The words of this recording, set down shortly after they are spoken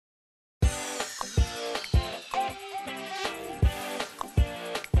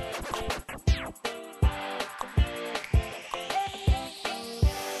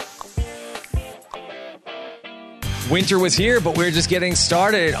Winter was here, but we're just getting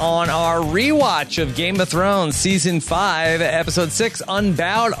started on our rewatch of Game of Thrones Season 5, Episode 6,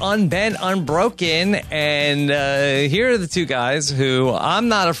 Unbowed, Unbent, Unbroken. And here are the two guys who I'm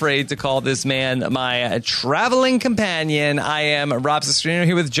not afraid to call this man my traveling companion. I am Rob Cesternino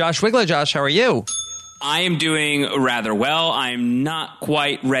here with Josh Wigler. Josh, how are you? I am doing rather well. I'm not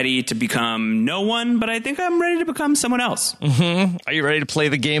quite ready to become no one, but I think I'm ready to become someone else. Mm-hmm. Are you ready to play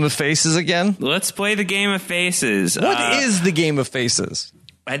the Game of Faces again? Let's play the Game of Faces. What is the Game of Faces?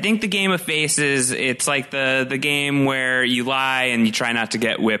 I think the Game of Faces, it's like the game where you lie and you try not to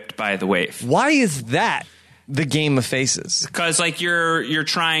get whipped by the waif. Why is that the Game of Faces? Because like you're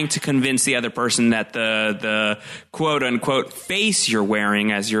trying to convince the other person that the quote unquote face you're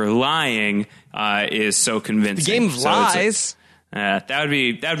wearing as you're lying is so convincing. The game of lies. That would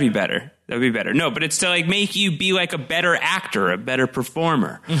be better. That would be better. No, but it's to like make you be like a better actor, a better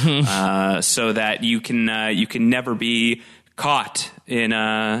performer, so that you can never be caught in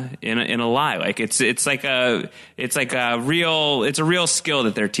a lie. Like it's a real skill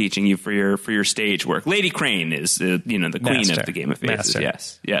that they're teaching you for your stage work. Lady Crane is the queen of the Game of Faces.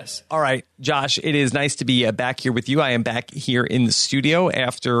 Master. Yes. All right, Josh, it is nice to be back here with you. I am back here in the studio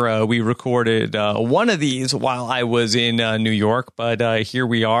after we recorded one of these while I was in New York, but here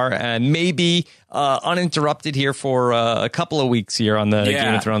we are, and maybe uninterrupted here for a couple of weeks here on the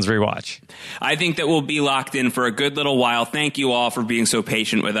Game of Thrones rewatch. I think that we'll be locked in for a good little while. Thank you all for being so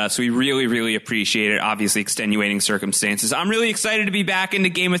patient with us. We really, really appreciate it. Obviously, extenuating circumstances. I'm really excited to be back into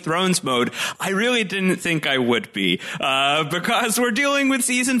Game of Thrones mode. I really didn't think I would be because we're dealing with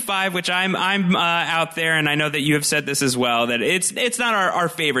Season 5, which I'm out there, and I know that you have said this as well, that it's not our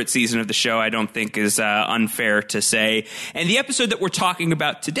favorite season of the show. I don't think is unfair to say. And the episode that we're talking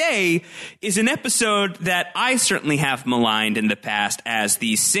about today is an episode that I certainly have maligned in the past as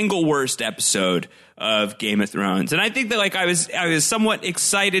the single worst episode of Game of Thrones. And I think that like I was somewhat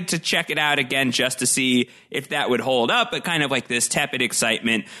excited to check it out again just to see if that would hold up, but kind of like this tepid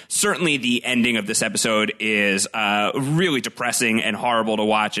excitement. Certainly the ending of this episode is really depressing and horrible to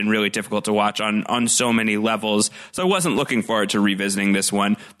watch and really difficult to watch on so many levels. So I wasn't looking forward to revisiting this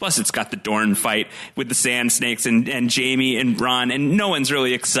one. Plus it's got the Dorne fight with the Sand Snakes and Jaime and Bronn, and no one's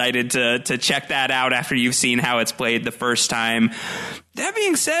really excited to check that out after you've seen how it's played the first time. That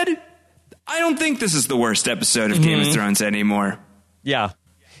being said, I don't think this is the worst episode of Game of Thrones anymore. Yeah,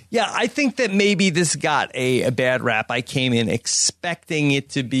 I think that maybe this got a bad rap. I came in expecting it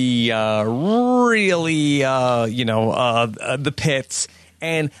to be really, the pits.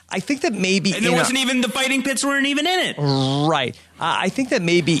 And I think that maybe... And there wasn't even... The fighting pits weren't even in it. Right. I think that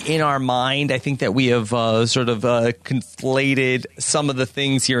maybe in our mind, I think that we have conflated some of the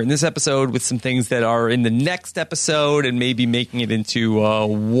things here in this episode with some things that are in the next episode and maybe making it into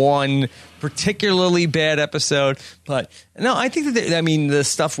one particularly bad episode. But no, I think that the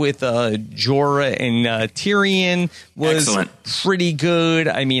stuff with Jorah and Tyrion was excellent. Pretty good.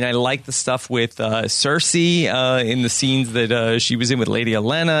 I mean, I like the stuff with Cersei in the scenes that she was in with Lady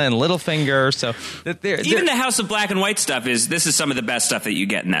Olenna and Littlefinger. So that even the House of Black and White stuff this is some of the best stuff that you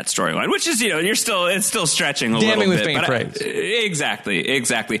get in that storyline, which is it's still stretching a Damning little bit. With faint praise. Exactly.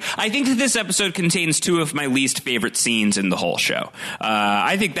 I think that this episode contains two of my least favorite scenes in the whole show.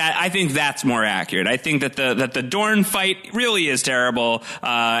 I think that's more accurate. I think that the Dorne fight really is terrible,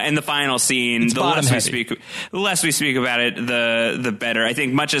 and the final scene, the less we speak about it, the better. I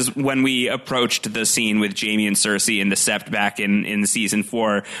think much as when we approached the scene with Jaime and Cersei in the Sept back in season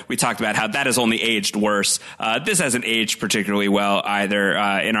 4, we talked about how that has only aged worse. This hasn't aged particularly well either.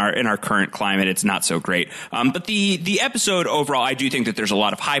 In our current climate, it's not so great. But the episode overall, I do think that there's a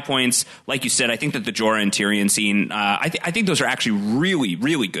lot of high points. Like you said, I think that the Jorah and Tyrion scene, I think those are actually really,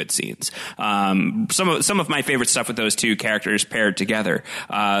 really good scenes. Some of my favorite stuff with those two characters paired together.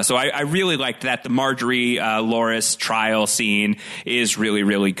 So I really liked that. The Marjorie Loras trial scene is really,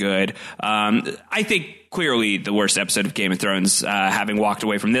 really good. I think clearly the worst episode of Game of Thrones, having walked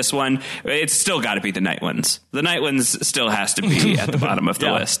away from this one, it's still got to be the Nightlands. The Nightlands still has to be at the bottom of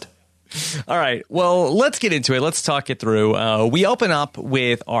the list. All right. Well, let's get into it. Let's talk it through. We open up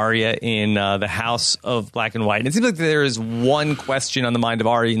with Arya in the House of Black and White. And it seems like there is one question on the mind of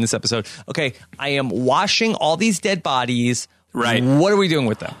Arya in this episode. Okay, I am washing all these dead bodies. Right. What are we doing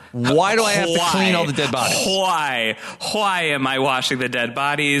with them? Why do I have to clean all the dead bodies? Why am I washing the dead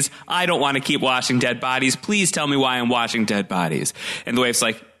bodies? I don't want to keep washing dead bodies. Please tell me why I'm washing dead bodies. And the waif's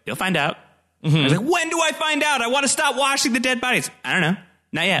like, you'll find out. I was like, when do I find out? I want to stop washing the dead bodies. I don't know.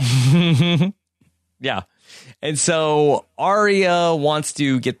 Not yet. Yeah. And so Arya wants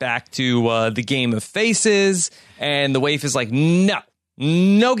to get back to the Game of Faces, and the waif is like,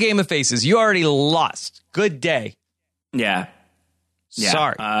 no Game of Faces. You already lost. Good day. Yeah.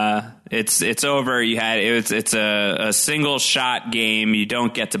 Sorry. It's over. It's a single shot game. You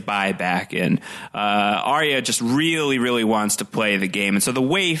don't get to buy back in. Arya just really, really wants to play the game. And so the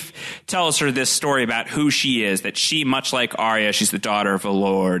waif tells her this story about who she is, that she, much like Arya, she's the daughter of a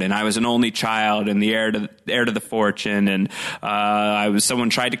lord. And I was an only child and the heir to the fortune. And, someone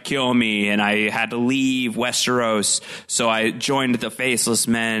tried to kill me and I had to leave Westeros. So I joined the Faceless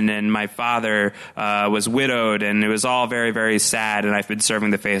Men and my father, was widowed and it was all very, very sad. And I've been serving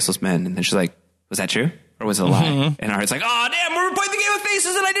the Faceless Men. And then she's like, was that true? Or was it a lie? Mm-hmm. And Arya's like, oh, damn, we're playing the Game of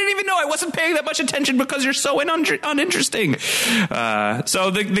Faces and I didn't even know. I wasn't paying that much attention because you're so uninteresting. So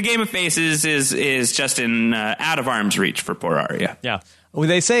the Game of Faces is just out of arm's reach for poor Arya. Yeah. Well,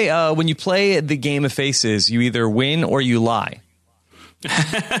 they say when you play the Game of Faces, you either win or you lie.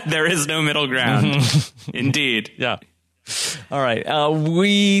 There is no middle ground. Indeed. Yeah. All right.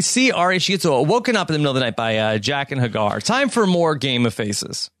 We see Arya. She gets woken up in the middle of the night by Jack and Hagar. Time for more Game of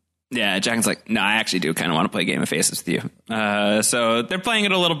Faces. Yeah, Jack's like, no, I actually do kind of want to play Game of Faces with you. So they're playing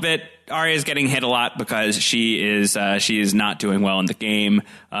it a little bit. Arya's getting hit a lot because she is not doing well in the game.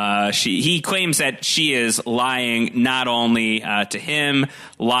 He claims that she is lying not only to him,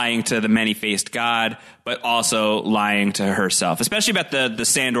 lying to the many-faced god, but also lying to herself, especially about the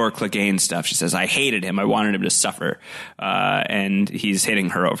Sandor Clegane stuff. She says, I hated him. I wanted him to suffer. And he's hitting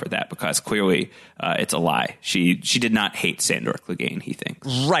her over that because clearly it's a lie. She did not hate Sandor Clegane, he thinks.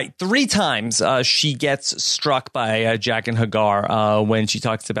 Right. 3 times she gets struck by Jack and Hagar when she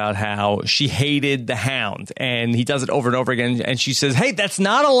talks about how she hated the Hound. And he does it over and over again. And she says, hey, that's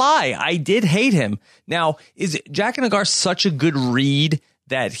not a lie. I did hate him. Now, is Jack and Hagar such a good read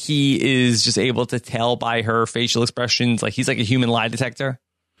that he is just able to tell by her facial expressions, like he's like a human lie detector?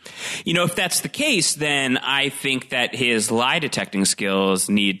 You know, if that's the case, then I think that his lie detecting skills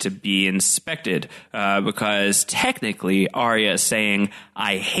need to be inspected because technically Arya is saying,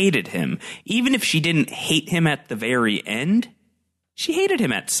 I hated him. Even if she didn't hate him at the very end, she hated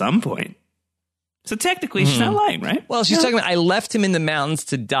him at some point. So technically she's not lying, right? Well, she's talking about, I left him in the mountains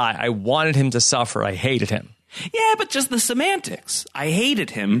to die. I wanted him to suffer. I hated him. Yeah, but just the semantics. I hated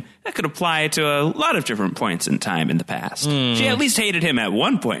him. That could apply to a lot of different points in time in the past. She at least hated him at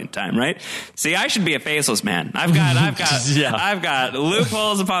one point in time, right? See, I should be a faceless man. I've got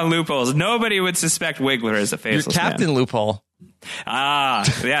loopholes upon loopholes. Nobody would suspect Wiggler as a faceless man. You're Captain Loophole. Ah,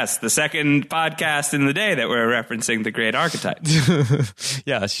 yes, the second podcast in the day that we're referencing the great archetype.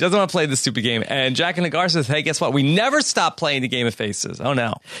 Yeah, she doesn't want to play this stupid game. And Jack and Hagar says, hey, guess what? We never stop playing the Game of Faces. Oh,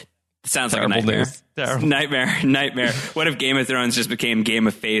 no. Sounds Terrible like a nightmare. News. Nightmare. What if Game of Thrones just became Game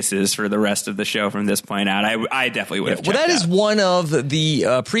of Faces for the rest of the show from this point out? I definitely would have checked Well, that out. is one of the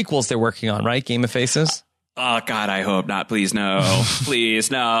prequels they're working on, right? Game of Faces? Oh, God, I hope not. Please, no.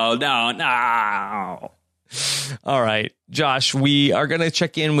 Please, no. All right, Josh, we are going to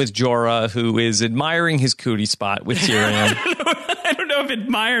check in with Jorah, who is admiring his cootie spot with Tyrion. I don't know if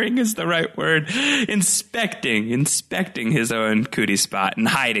admiring is the right word. Inspecting his own cootie spot and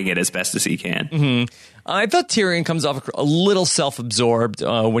hiding it as best as he can. Mm-hmm. I thought Tyrion comes off a little self-absorbed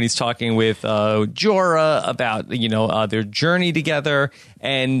when he's talking with Jorah about, their journey together.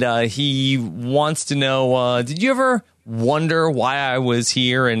 And he wants to know, did you ever wonder why I was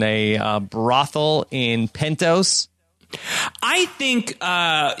here in a brothel in Pentos? I think,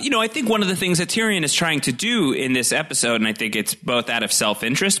 I think one of the things that Tyrion is trying to do in this episode, and I think it's both out of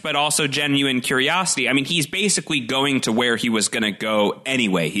self-interest, but also genuine curiosity. I mean, he's basically going to where he was going to go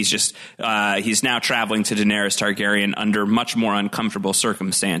anyway. He's just, he's now traveling to Daenerys Targaryen under much more uncomfortable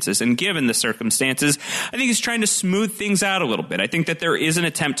circumstances. And given the circumstances, I think he's trying to smooth things out a little bit. I think that there is an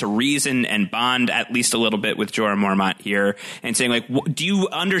attempt to reason and bond at least a little bit with Jorah Mormont here and saying, like, do you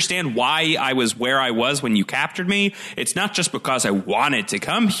understand why I was where I was when you captured me? It's not just because I wanted to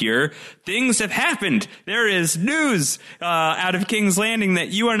come here. Things have happened. There is news out of King's Landing that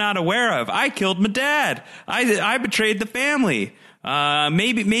you are not aware of. I killed my dad. I betrayed the family.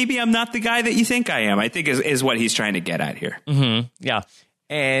 Maybe I'm not the guy that you think I am, I think is what he's trying to get at here. Mm-hmm. Yeah.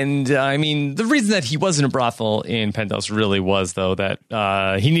 And I mean, the reason that he wasn't a brothel in Pentos really was, though, that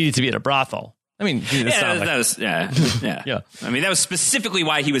he needed to be at a brothel. I mean, that was. I mean, that was specifically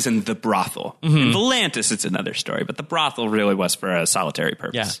why he was in the brothel. Mm-hmm. In Volantis, it's another story, but the brothel really was for a solitary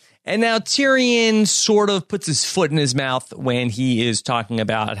purpose. Yeah. And now Tyrion sort of puts his foot in his mouth when he is talking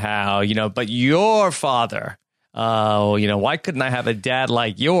about how, but your father, why couldn't I have a dad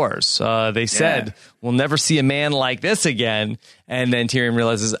like yours? They said, we'll never see a man like this again. And then Tyrion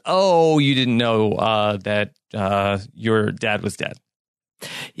realizes, you didn't know that your dad was dead.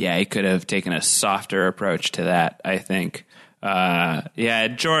 Yeah, he could have taken a softer approach to that, I think.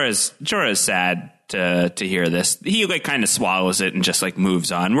 Jorah's sad to hear this. He like kind of swallows it and just like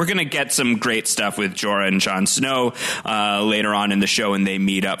moves on. We're gonna get some great stuff with Jorah and Jon Snow later on in the show, and they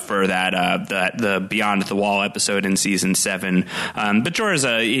meet up for that the Beyond the Wall episode in season 7. But Jorah's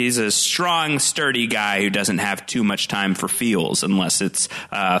he's a strong, sturdy guy who doesn't have too much time for feels, unless it's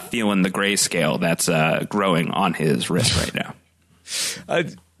feeling the grayscale that's growing on his wrist right now.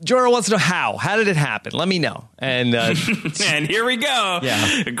 Jorah wants to know how. How did it happen? Let me know. And and here we go.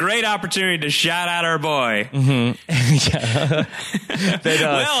 Yeah. A great opportunity to shout out our boy. Mm-hmm.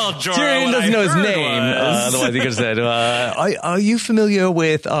 Well, Jorah, Tyrion doesn't know his name. Otherwise, he could have said, are you familiar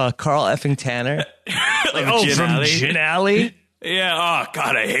with Carl effing Tanner? From Gin Alley? Yeah, oh,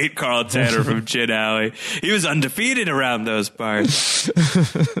 God, I hate Carl Tanner from Gin Alley. He was undefeated around those parts.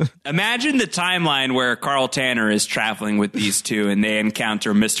 Imagine the timeline where Carl Tanner is traveling with these two and they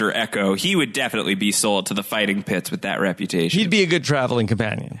encounter Mr. Echo. He would definitely be sold to the fighting pits with that reputation. He'd be a good traveling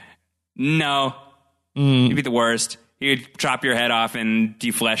companion. No. He'd be the worst. He would chop your head off and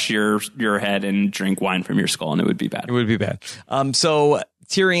deflesh your head and drink wine from your skull, and it would be bad. It would be bad. So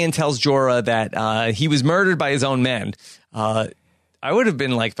Tyrion tells Jorah that he was murdered by his own men. I would have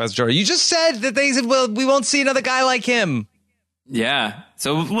been like, Jorah, you just said that they said, well, we won't see another guy like him. Yeah.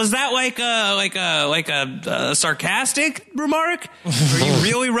 So was that like a sarcastic remark? Are you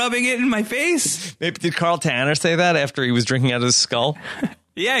really rubbing it in my face? Maybe did Carl Tanner say that after he was drinking out of his skull?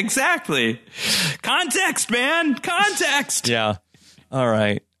 Yeah, exactly. Context, man. Context. Yeah. All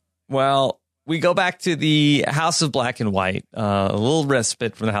right. Well, we go back to the House of Black and White, a little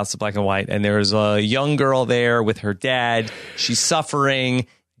respite from the House of Black and White. And there's a young girl there with her dad. She's suffering.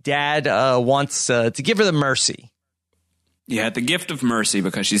 Dad wants to give her the mercy. Yeah, the gift of mercy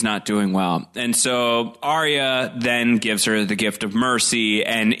because she's not doing well. And so Arya then gives her the gift of mercy,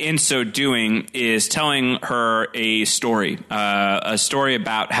 and in so doing is telling her a story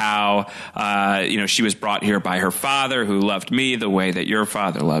about how, she was brought here by her father who loved me the way that your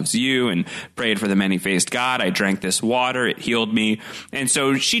father loves you and prayed for the many-faced God. I drank this water. It healed me. And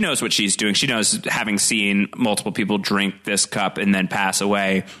so she knows what she's doing. She knows, having seen multiple people drink this cup and then pass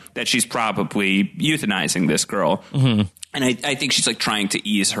away, that she's probably euthanizing this girl. Mm-hmm. And I think she's like trying to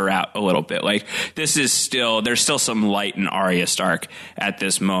ease her out a little bit. Like there's still some light in Arya Stark at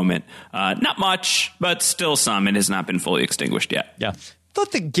this moment. Not much, but still some. It has not been fully extinguished yet. Yeah.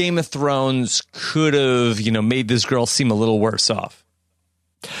 Thought that Game of Thrones could have, made this girl seem a little worse off.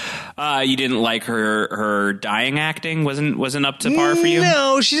 You didn't like her dying acting? Wasn't up to par for you?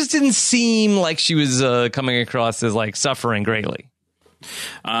 No, she just didn't seem like she was coming across as like suffering greatly.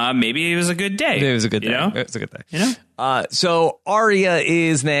 Maybe it was a good day. It was a good day. It was a good day. So Arya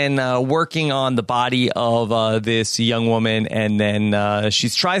is then working on the body of this young woman, and then she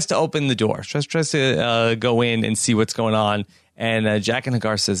tries to open the door. She tries to go in and see what's going on. And Jaqen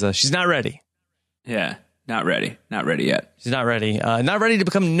H'ghar says she's not ready. Yeah, not ready. Not ready yet. She's not ready. Not ready to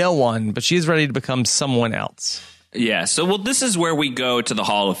become no one, but she is ready to become someone else. Yeah, so this is where we go to the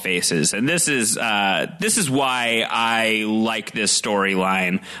Hall of Faces, and this is why I like this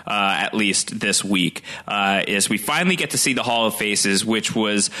storyline at least this week. Is we finally get to see the Hall of Faces, which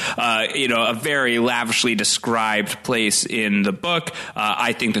was a very lavishly described place in the book.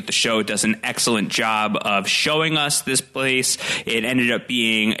 I think that the show does an excellent job of showing us this place. It ended up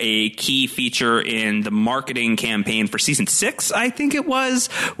being a key feature in the marketing campaign for season 6, I think it was,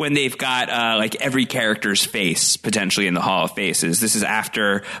 when they've got like every character's face potentially in the Hall of Faces. This is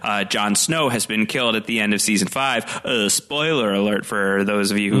after Jon Snow has been killed at the end of season 5. Spoiler alert for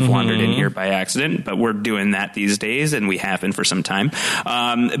those of you who've wandered in here by accident, but we're doing that these days, and we have been for some time.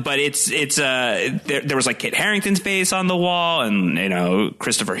 But there was like Kit Harington's face on the wall, and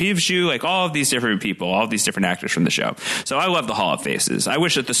Christopher Hivju, like all of these different people, all of these different actors from the show. So I love the Hall of Faces. I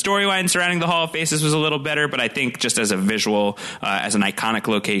wish that the storyline surrounding the Hall of Faces was a little better, but I think just as a visual, as an iconic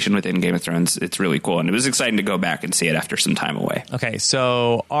location within Game of Thrones, it's really cool, and it was exciting to go back and see it after some time away. Okay,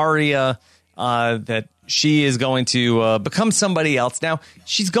 so Arya, that she is going to become somebody else. Now,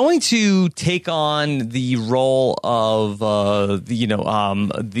 she's going to take on the role of,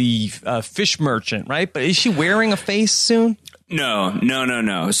 the fish merchant, right? But is she wearing a face soon?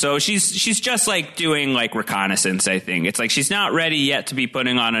 No. So she's just like doing like reconnaissance, I think. It's like she's not ready yet to be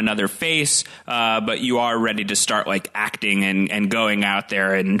putting on another face, but you are ready to start like acting and going out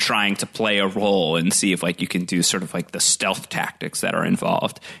there and trying to play a role and see if like you can do sort of like the stealth tactics that are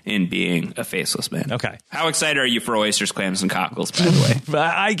involved in being a faceless man. Okay. How excited are you for oysters, clams, and cockles, by the way?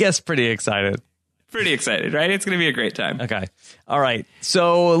 I guess pretty excited. Pretty excited, right? It's going to be a great time. Okay. All right.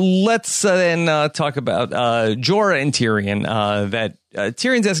 So let's then talk about Jorah and Tyrion. That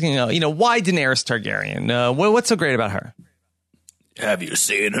Tyrion's asking, why Daenerys Targaryen? What's so great about her? Have you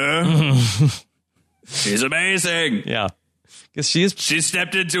seen her? She's amazing. Yeah. Because she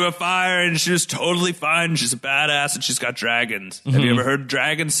stepped into a fire and she was totally fine. She's a badass and she's got dragons. Have you ever heard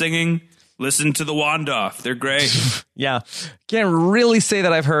dragons singing? Listen to the Wandorf. They're great. Yeah. Can't really say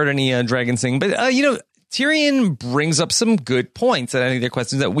that I've heard any dragon sing. But, Tyrion brings up some good points. And I think they're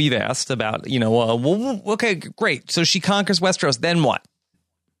questions that we've asked about, okay, great. So she conquers Westeros. Then what?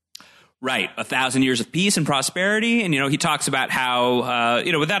 Right. 1,000 years of peace and prosperity. And, he talks about how,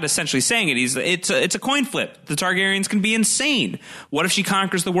 without essentially saying it, it's a coin flip. The Targaryens can be insane. What if she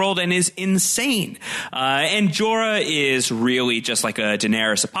conquers the world and is insane? And Jorah is really just like a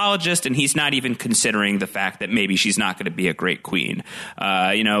Daenerys apologist, and he's not even considering the fact that maybe she's not going to be a great queen.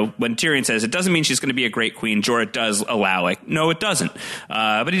 When Tyrion says it doesn't mean she's going to be a great queen, Jorah does allow, no, it doesn't.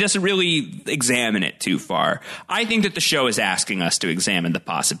 But he doesn't really examine it too far. I think that the show is asking us to examine the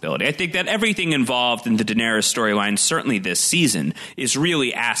possibility. I think that everything involved in the Daenerys storyline, certainly this season, is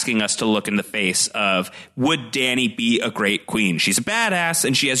really asking us to look in the face of, would Dany be a great queen? She's a badass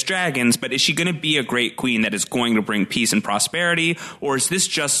and she has dragons, but is she going to be a great queen that is going to bring peace and prosperity? Or is this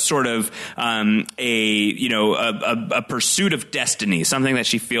just sort of a pursuit of destiny, something that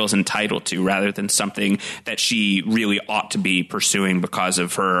she feels entitled to rather than something that she really ought to be pursuing because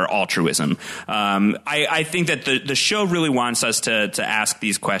of her altruism? I think that the show really wants us to ask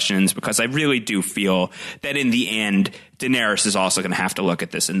these questions, because I really do feel that in the end, Daenerys is also going to have to look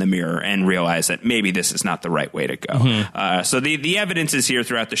at this in the mirror and realize that maybe this is not the right way to go. So the evidence is here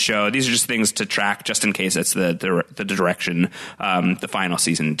throughout the show. These are just things to track just in case that's the direction the final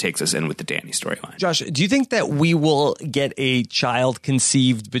season takes us in with the Dany storyline. Josh, do you think that we will get a child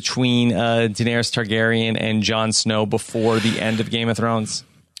conceived between Daenerys Targaryen and Jon Snow before the end of Game of Thrones?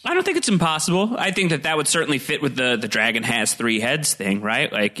 I don't think it's impossible. I think that would certainly fit with the dragon has three heads thing,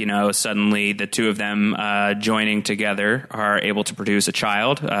 right? Suddenly the two of them joining together are able to produce a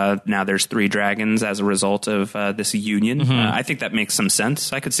child. Now there's three dragons as a result of this union. I think that makes some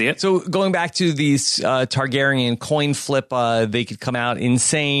sense. I could see it. So going back to these Targaryen coin flip, they could come out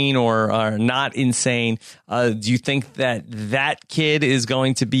insane or not insane. Do you think that kid is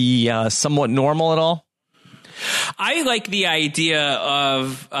going to be somewhat normal at all? I like the idea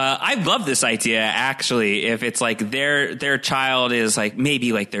of, I love this idea, actually, if it's their child is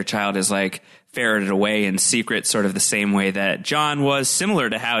their child is ferreted away in secret, sort of the same way that Jon was,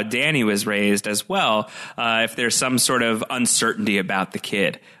 similar to how Dany was raised as well. If there's some sort of uncertainty about the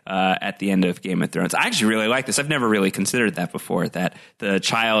kid at the end of Game of Thrones. I actually really like this. I've never really considered that before, that the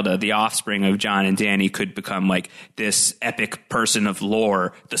child, the offspring of Jon and Dany could become this epic person of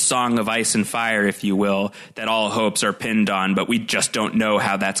lore, the Song of Ice and Fire, if you will, that all hopes are pinned on, but we just don't know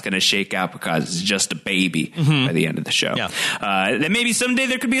how that's going to shake out because it's just a baby by the end of the show. Yeah. Then maybe someday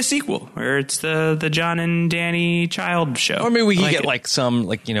there could be a sequel where it's the Jon and Dany child show. Or maybe we can get some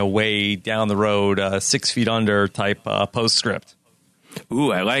way down the road, 6 Feet Under type postscript.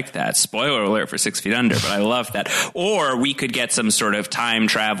 Ooh, I like that. Spoiler alert for 6 Feet Under, but I love that. Or we could get some sort of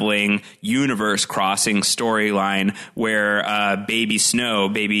time-traveling, universe-crossing storyline where baby Snow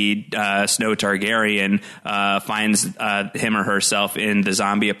Targaryen, finds him or herself in the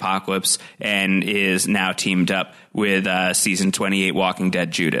zombie apocalypse and is now teamed up with season 28 Walking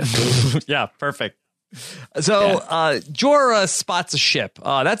Dead Judith. Yeah, perfect. So Jorah spots a ship.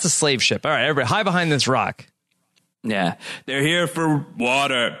 That's a slave ship. All right, everybody, hide behind this rock. Yeah, they're here for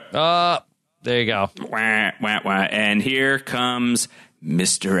water. There you go. Wah, wah, wah. And here comes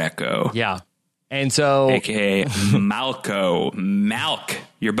Mr. Echo. Yeah. And so... AKA Malco. Malk.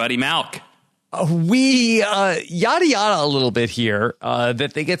 Your buddy Malk. We yada yada a little bit here,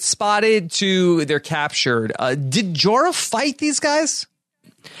 that they get spotted they're captured. Did Jorah fight these guys?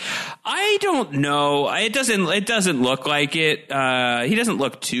 I don't know. It doesn't look like it. He doesn't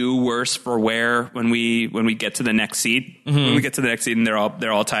look too worse for wear when we get to the next scene. When we get to the next scene, and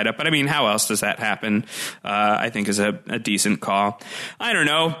they're all tied up. But I mean, how else does that happen? I think is a decent call. I don't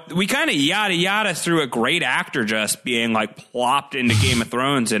know. We kind of yada yada through a great actor just being plopped into Game of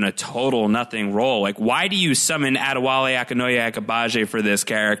Thrones in a total nothing role. Why do you summon Adewale Akinnuoye Agbaje for this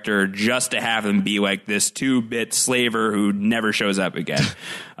character just to have him be this 2-bit slaver who never shows up again?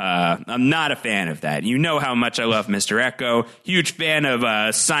 I'm not a fan of that. You know how much I love Mr. Echo. Huge fan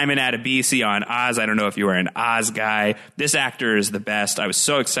of Simon Adebisi on Oz. I don't know if you were an Oz guy. This actor is the best. I was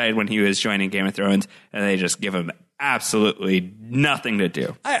so excited when he was joining Game of Thrones, and they just give him absolutely nothing to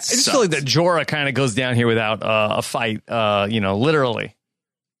do. I just feel like that Jorah kind of goes down here without a fight, literally.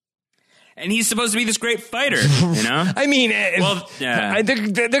 And he's supposed to be this great fighter, you know? I mean,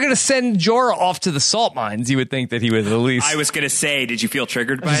 they're going to send Jorah off to the salt mines. You would think that he would at least... I was going to say, did you feel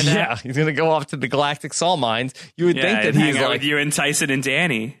triggered by that? Yeah, he's going to go off to the galactic salt mines. You would think that he's hang out with you and Tyson and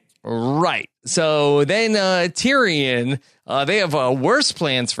Dany. Right. So then Tyrion, they have worse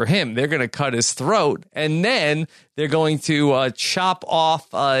plans for him. They're going to cut his throat, and then they're going to chop off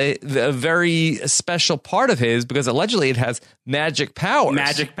a very special part of his, because allegedly it has magic powers.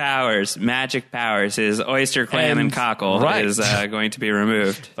 Magic powers. His oyster clam and cockle is going to be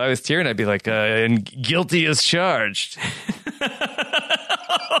removed. If I was Tyrion, I'd be like, and guilty as charged.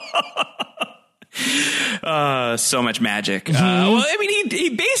 So much magic. Well, I mean, he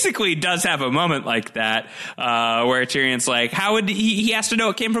basically does have a moment like that, where Tyrion's like, how would he has to know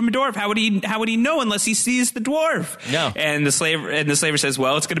it came from a dwarf? How would he know unless he sees the dwarf? No. And the slaver says,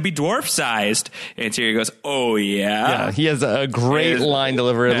 well, it's going to be dwarf sized. And Tyrion goes, oh yeah. Yeah, he has a great line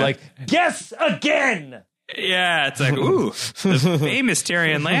delivery, like, guess again. Yeah, it's like, ooh, the famous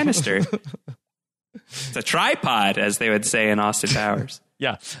Tyrion Lannister. It's a tripod, as they would say in Austin Powers.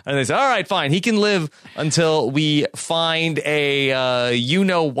 Yeah. And they say, all right, fine. He can live until we find a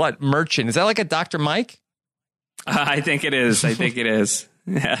you-know-what merchant. Is that like a Dr. Mike? I think it is.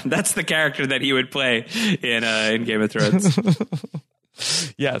 Yeah, that's the character that he would play in Game of Thrones.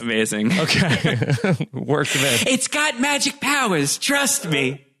 Yeah. Amazing. Okay. Worked him in. It's got magic powers. Trust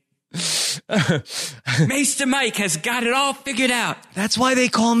me. Maester Mike has got it all figured out. That's why they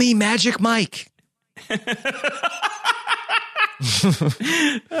call me Magic Mike.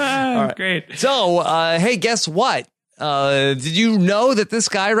 Right. Great. So, hey, guess what? Did you know that this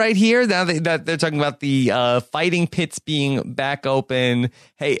guy right here, now that they're talking about the fighting pits being back open,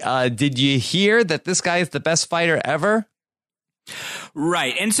 hey, did you hear that this guy is the best fighter ever?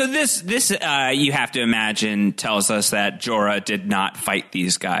 Right. And so this you have to imagine tells us that Jorah did not fight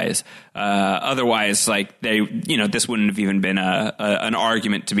these guys. Otherwise, like this wouldn't have even been an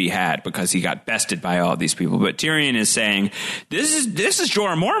argument to be had, because he got bested by all these people. But Tyrion is saying, this is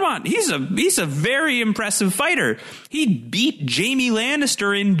Jorah Mormont. He's a very impressive fighter. He beat Jaime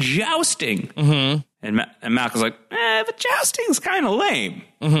Lannister in jousting. Mm-hmm. And Malcolm's like, but jousting's kind of lame.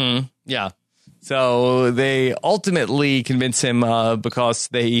 Mm-hmm. Yeah. So they ultimately convince him because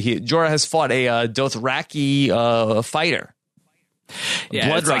Jorah has fought a Dothraki fighter. Yeah,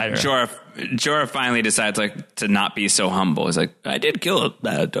 Blood Rider. Like Jorah finally decides to not be so humble. He's like, I did kill a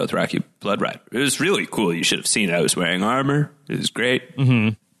Dothraki Blood Rider. It was really cool. You should have seen it. I was wearing armor. It was great.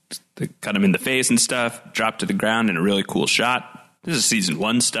 Mm-hmm. They cut him in the face and stuff. Dropped to the ground in a really cool shot. This is season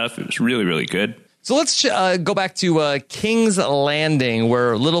 1 stuff. It was really, really good. So let's go back to King's Landing,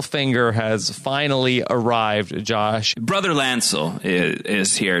 where Littlefinger has finally arrived, Josh. Brother Lancel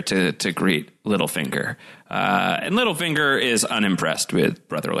is here to greet Littlefinger. And Littlefinger is unimpressed with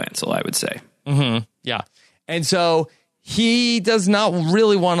Brother Lancel, I would say. Mm-hmm. Yeah. And so he does not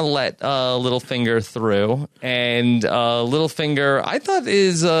really want to let Littlefinger through. And Littlefinger, I thought,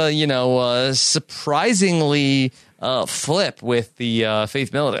 is, surprisingly flip with the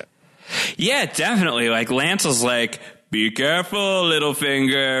Faith Militant. Yeah, definitely. Like, Lancel's like, be careful,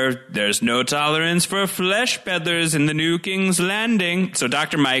 Littlefinger. There's no tolerance for flesh feathers in the new King's Landing. So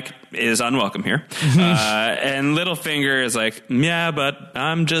Dr. Mike is unwelcome here. And Littlefinger is like, yeah, but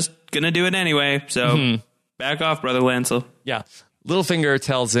I'm just going to do it anyway. So back off, Brother Lancel. Yeah. Littlefinger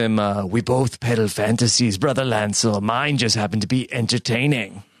tells him, we both peddle fantasies, Brother Lancel. Mine just happened to be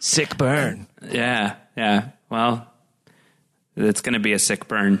entertaining. Sick burn. Yeah. Well, it's going to be a sick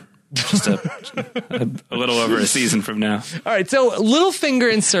burn. Just a little over a season from now. All right, so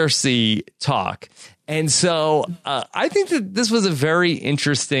Littlefinger and Cersei talk. And so I think that this was a very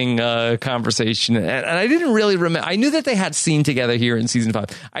interesting conversation. And I didn't really remember. I knew that they had scene together here in season 5.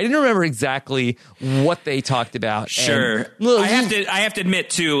 I didn't remember exactly what they talked about. Sure. I have to admit,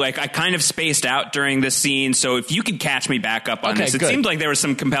 too, like, I kind of spaced out during this scene. So if you could catch me back up on this, it seemed like there was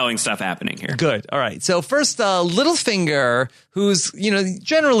some compelling stuff happening here. Good. All right. So first, Littlefinger, who's,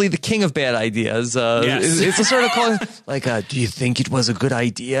 generally the king of bad ideas, it's a sort of call, like, do you think it was a good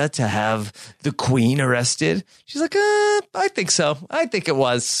idea to have the queen arrested? She's like, I think so. I think it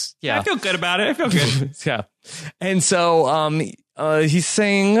was. Yeah. I feel good about it. I feel good. Yeah. And so he's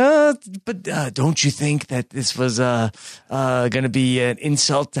saying, but don't you think that this was going to be an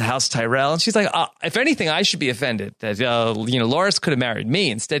insult to House Tyrell? And she's like, if anything, I should be offended that, Loras could have married me.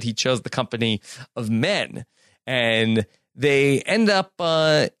 Instead, he chose the company of men. And they end up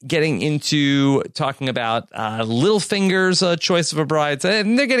getting into talking about Littlefinger's choice of a bride.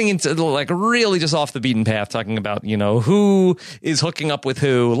 And they're getting into, like, really just off the beaten path, talking about, who is hooking up with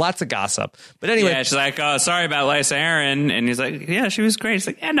who. Lots of gossip. But anyway. Yeah, she's like, oh, sorry about Lysa Arryn. And he's like, yeah, she was great. She's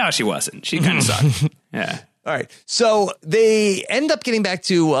like, yeah, no, she wasn't. She kind of sucked. Yeah. All right. So they end up getting back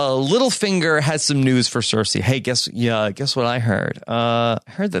to Littlefinger has some news for Cersei. Hey, guess what I heard? I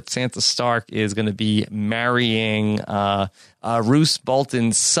heard that Sansa Stark is going to be marrying Roose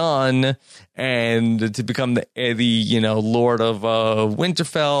Bolton's son, and to become the Lord of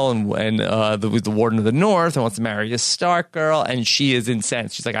Winterfell and the Warden of the North, and wants to marry a Stark girl, and she is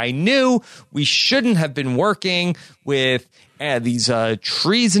incensed. She's like, I knew we shouldn't have been working with these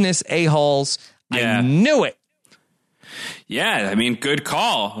treasonous a-holes. Yeah. I knew it. Yeah, I mean, good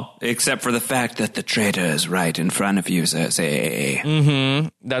call, except for the fact that the traitor is right in front of you, Cersei. Mm-hmm.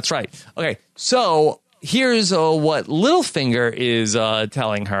 That's right. Okay, so here's what Littlefinger is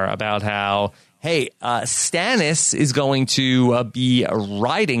telling her about how, hey, Stannis is going to be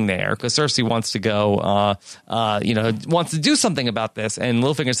riding there because Cersei wants to go, wants to do something about this. And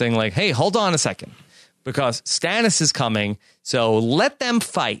Littlefinger's saying, like, hey, hold on a second. Because Stannis is coming, so let them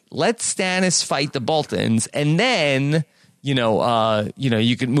fight. Let Stannis fight the Boltons, and then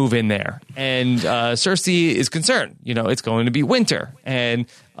you can move in there. And Cersei is concerned. It's going to be winter, and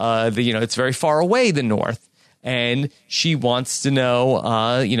it's very far away, the North, and she wants to know,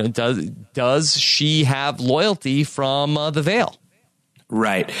 does she have loyalty from the Vale?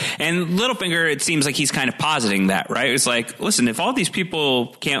 Right. And Littlefinger, it seems like he's kind of positing that, right? It's like, listen, if all these people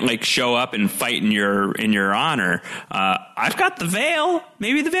can't like show up and fight in your honor, I've got the Vale.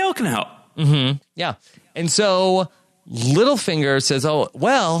 Maybe the Vale can help. Mm-hmm. Yeah. And so Littlefinger says, oh,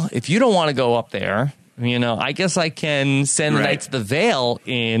 well, if you don't want to go up there, I guess I can send the Knights of the Vale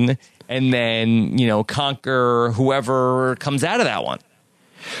in and then, conquer whoever comes out of that one.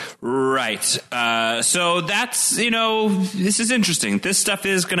 Right. So that's, this is interesting. This stuff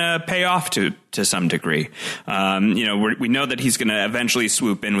is going to pay off to some degree. We know that he's going to eventually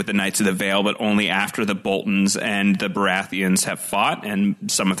swoop in with the Knights of the Vale, but only after the Boltons and the Baratheons have fought, and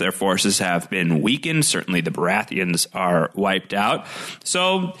some of their forces have been weakened. Certainly the Baratheons are wiped out.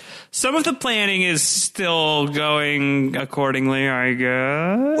 So some of the planning is still going accordingly, I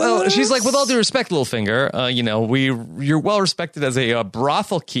guess. Well, she's like, with all due respect, Littlefinger, you're well respected as a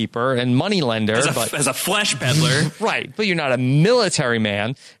brothel keeper and money lender. As a flesh peddler. Right, but you're not a military man.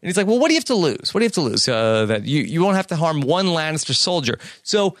 And he's like, well, what do you have to lose? What do you have to lose? That you won't have to harm one Lannister soldier.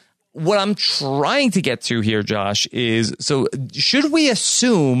 So what I'm trying to get to here, Josh, is, so should we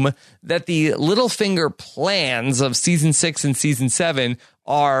assume that the Littlefinger plans of season 6 and season 7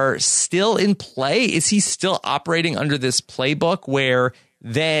 are still in play? Is he still operating under this playbook where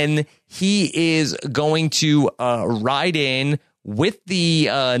then he is going to ride in with the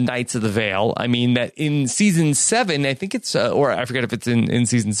Knights of the Vale? I mean, that in season 7, I think it's, or I forget if it's in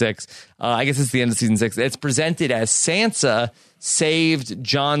season 6. I guess it's the end of season 6. It's presented as Sansa saved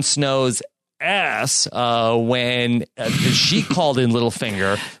Jon Snow's ass when she called in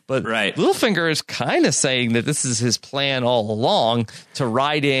Littlefinger. But Littlefinger is kind of saying that this is his plan all along, to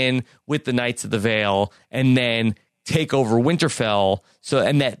ride in with the Knights of the Vale and then take over Winterfell, so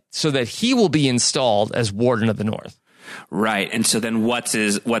that he will be installed as Warden of the North. Right. And so then what's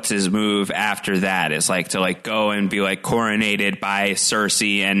his move after that? Is like to like go and be like coronated by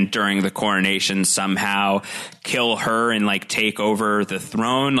Cersei, and during the coronation somehow kill her and like take over the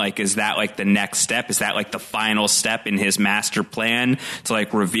throne? Like, is that like the next step? Is that like the final step in his master plan to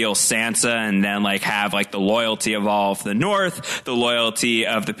like reveal Sansa and then like have like the loyalty of all of the North, the loyalty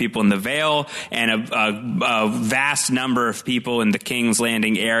of the people in the Vale, and a vast number of people in the King's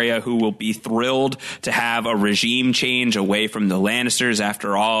Landing area who will be thrilled to have a regime change away from the Lannisters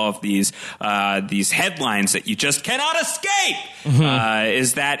after all of these headlines that you just cannot escape? Mm-hmm.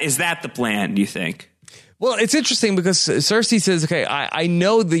 Is that the plan, do you think? Well, it's interesting because Cersei says, okay, I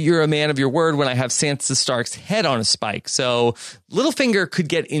know that you're a man of your word when I have Sansa Stark's head on a spike. So Littlefinger could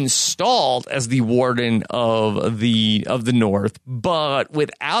get installed as the warden of the North, but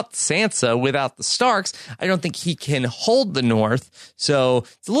without Sansa, without the Starks, I don't think he can hold the North. So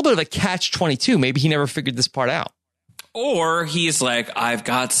it's a little bit of a catch-22. Maybe he never figured this part out. Or he's like, I've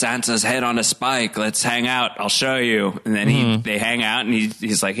got Sansa's head on a spike. Let's hang out. I'll show you. And then they hang out, and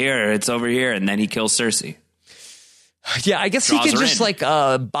he's like, here, it's over here. And then he kills Cersei. Yeah, I guess he could just like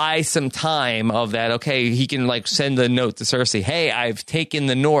buy some time of that. Okay, he can like send a note to Cersei. Hey, I've taken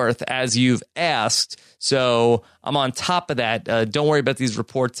the North as you've asked. So I'm on top of that. Don't worry about these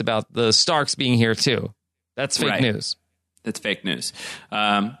reports about the Starks being here too. That's fake news. That's fake news.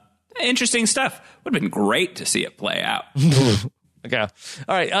 Interesting stuff. Would have been great to see it play out. Okay. All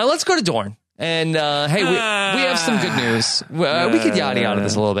right. Let's go to Dorne. And hey, we have some good news. We could yada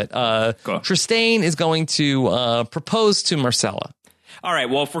this a little bit. Cool. Trystane is going to propose to Myrcella. All right.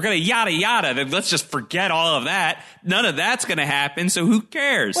 Well, if we're going to yada, then let's just forget all of that. None of that's going to happen. So who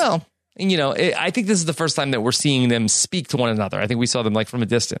cares? Well, And, I think this is the first time that we're seeing them speak to one another. I think we saw them like from a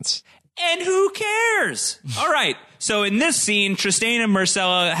distance. And who cares? All right. So in this scene, Trystane and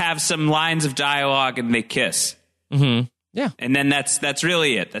Myrcella have some lines of dialogue and they kiss. Mm-hmm. Yeah. And then that's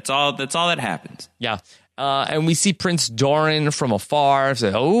really it. That's all that happens. Yeah. And we see Prince Doran from afar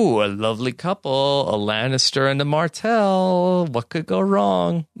say, oh, a lovely couple, a Lannister and a Martell. What could go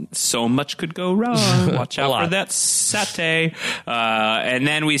wrong? So much could go wrong. Watch out for that satay. And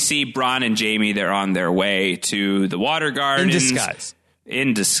then we see Bronn and Jaime. They're on their way to the Water Gardens.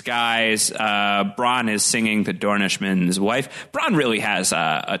 In disguise. Bronn is singing the Dornishman's wife. Bronn really has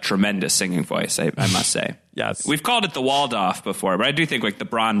a tremendous singing voice, I must say. Yes. We've called it the Waldorf before, but I do think like the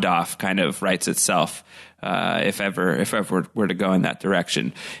Brondoff kind of writes itself. If ever were to go in that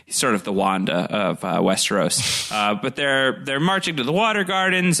direction, he's sort of the Wanda of Westeros. But they're marching to the Water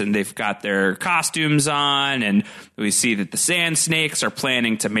Gardens, and they've got their costumes on, and we see that the Sand Snakes are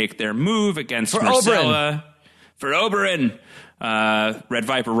planning to make their move against Myrcella. For Oberyn. Red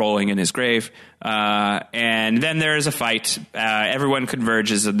Viper rolling in his grave. And then there is a fight. Everyone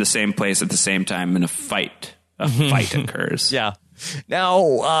converges in the same place at the same time, and a fight occurs. Yeah.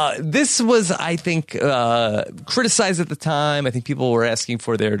 Now, this was, I think, criticized at the time. I think people were asking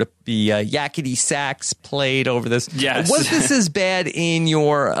for there to be yakety sax played over this. Yes. Was this as bad in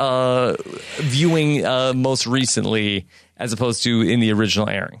your viewing most recently as opposed to in the original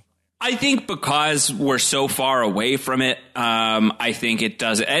airing? I think because we're so far away from it, I think it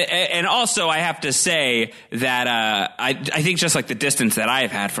does. And also, I have to say that I think just like the distance that I've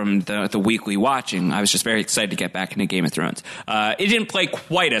had from the weekly watching, I was just very excited to get back into Game of Thrones. It didn't play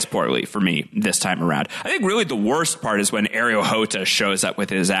quite as poorly for me this time around. I think really the worst part is when Ariel Hota shows up with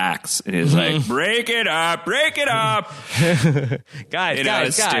his axe and is like, break it up.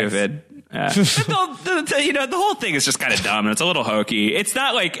 guys. Stupid. But the whole thing is just kind of dumb. It's a little hokey. It's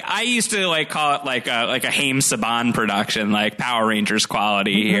not like I used to like call it like a Haim Saban production, like Power Rangers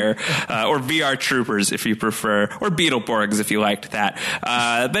quality here, or VR Troopers if you prefer, or Beetleborgs if you liked that.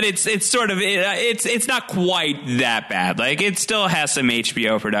 But it's sort of it's not quite that bad. Like it still has some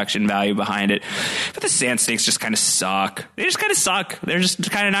HBO production value behind it. But the Sand Snakes just kind of suck. They just kind of suck. They're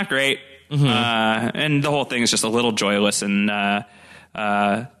just kind of not great. Mm-hmm. And the whole thing is just a little joyless and I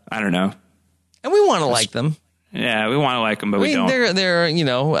don't know. And we want to like them. Yeah, we want to like them, but we don't. They're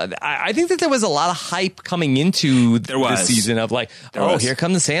I think that there was a lot of hype coming into this season of like, here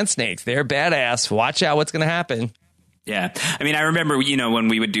come the Sand Snakes. They're badass. Watch out what's going to happen. Yeah. I mean, I remember, when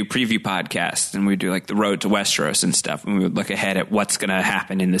we would do preview podcasts and we'd do like the road to Westeros and stuff, and we would look ahead at what's going to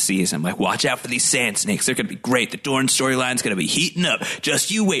happen in the season. Like, watch out for these Sand Snakes. They're going to be great. The Dorne storyline's going to be heating up.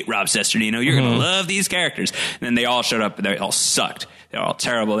 Just you wait, Rob Cesternino. You're going to love these characters. And then they all showed up and they all sucked. They were all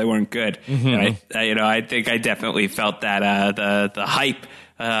terrible. They weren't good. And I think I definitely felt that the hype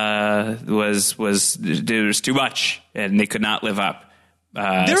was too much, and they could not live up.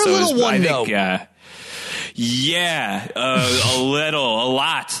 They're a little one note. Yeah, a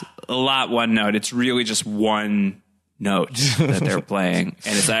lot one note. It's really just one note that they're playing,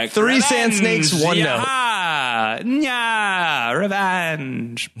 and it's like three Sand Snakes, one note. Yeah,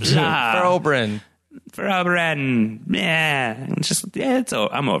 revenge for Oberyn. For Oberyn,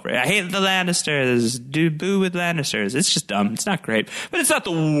 I'm over it. I hate the Lannisters. Do boo with Lannisters. It's just dumb. It's not great, but it's not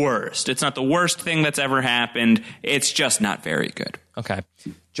the worst. It's not the worst thing that's ever happened. It's just not very good. Okay,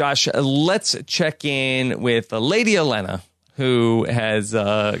 Josh, let's check in with Lady Olenna, who has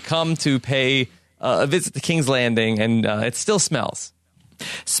come to pay a visit to King's Landing, and it still smells.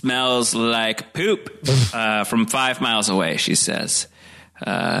 Smells like poop from 5 miles away, she says.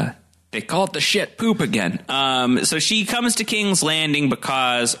 They called the shit poop again. So she comes to King's Landing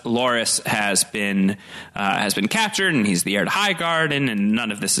because Loras has been captured, and he's the heir to Highgarden, and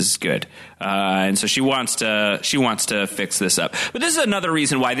none of this is good. And so she wants to fix this up. But this is another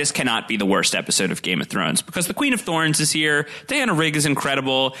reason why this cannot be the worst episode of Game of Thrones, because the Queen of Thorns is here, Diana Rigg is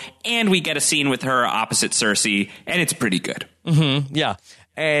incredible, and we get a scene with her opposite Cersei, and it's pretty good. Mm-hmm. Yeah.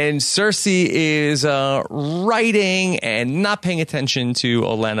 And Cersei is writing and not paying attention to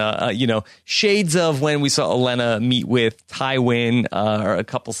Olenna. Shades of when we saw Olenna meet with Tywin a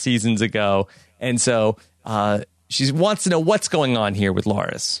couple seasons ago. And so she wants to know what's going on here with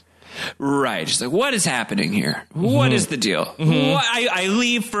Loras. Right. She's like, what is happening here? Mm-hmm. What is the deal? Mm-hmm. I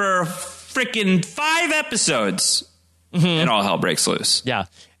leave for freaking 5 episodes, and all hell breaks loose. Yeah.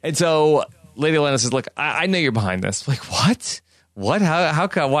 And so Lady Olenna says, look, I know you're behind this. Like, what? What? How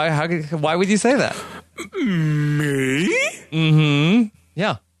come? Why would you say that? Me? Mm-hmm.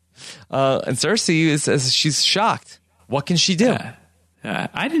 Yeah. And Cersei says she's shocked. What can she do?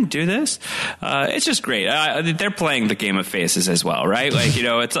 I didn't do this. It's just great. They're playing the game of faces as well, right? Like,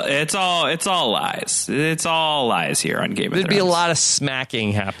 it's all lies. It's all lies here on Game of Thrones. There'd be a lot of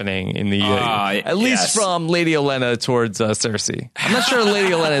smacking happening in the at least from Lady Olenna towards Cersei. I'm not sure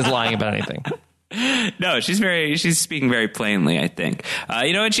Lady Olenna is lying about anything. No, she's speaking very plainly, I think.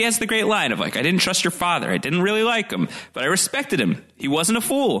 And she has the great line of like, I didn't trust your father. I didn't really like him, but I respected him. He wasn't a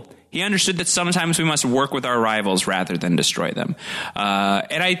fool. He understood that sometimes we must work with our rivals rather than destroy them.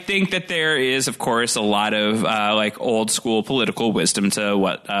 And I think that there is, of course, a lot of old school political wisdom to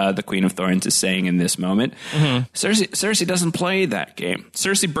what the Queen of Thorns is saying in this moment. Mm-hmm. Cersei doesn't play that game.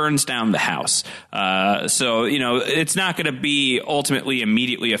 Cersei burns down the house. So it's not going to be ultimately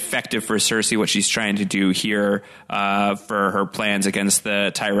immediately effective for Cersei what she's trying to do here for her plans against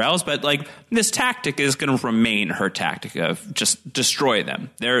the Tyrells. But this tactic is going to remain her tactic of just destroy them.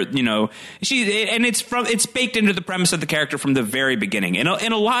 It's baked into the premise of the character from the very beginning. In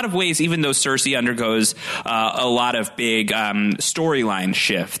a lot of ways, even though Cersei undergoes a lot of big storyline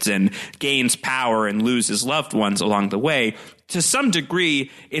shifts and gains power and loses loved ones along the way, to some degree,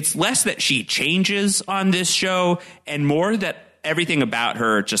 it's less that she changes on this show and more that everything about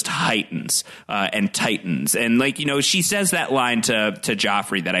her just heightens and tightens. And she says that line to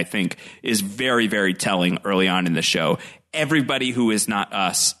Joffrey that I think is very, very telling early on in the show. Everybody who is not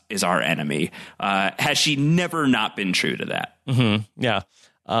us is our enemy. Has she never not been true to that? Mm-hmm. Yeah.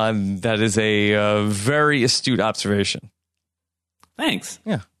 That is a very astute observation. Thanks.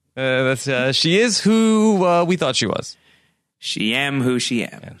 Yeah. She is who we thought she was. She am who she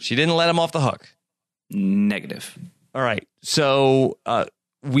am. Yeah. She didn't let him off the hook. Negative. All right. So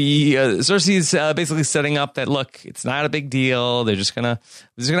Cersei's basically setting up that, look, it's not a big deal. They're just gonna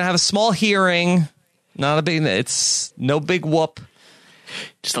have a small hearing. It's no big whoop.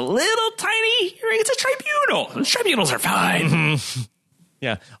 Just a little tiny hearing. It's a tribunal. The tribunals are fine. Mm-hmm.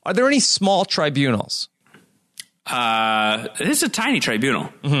 Yeah. Are there any small tribunals? It is a tiny tribunal.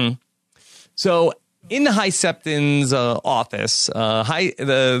 Mm-hmm. So in the High Septon's office,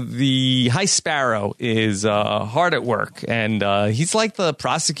 the High Sparrow is hard at work, and he's like the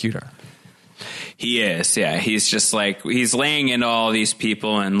prosecutor. He is, yeah. He's just he's laying into all these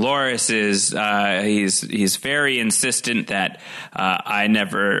people, and Loras is he's very insistent that I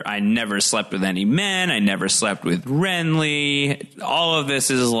never slept with any men. I never slept with Renly. All of this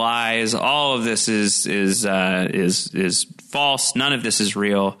is lies. All of this is false. None of this is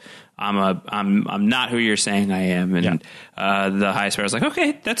real. I'm not who you're saying I am. And the High Sparrow's like,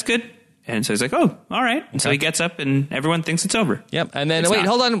 okay, that's good. And so he's like, oh, all right. And so he gets up and everyone thinks it's over. Yep. And then,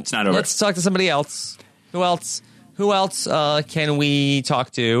 hold on. It's not over. Let's talk to somebody else. Who else can we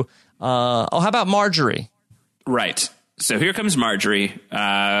talk to? How about Marjorie? Right. So here comes Marjorie.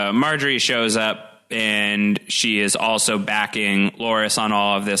 Marjorie shows up and she is also backing Loras on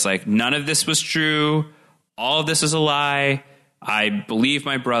all of this. None of this was true. All of this is a lie. I believe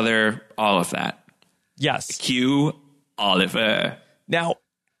my brother. All of that. Yes. Cue Oliver. Now,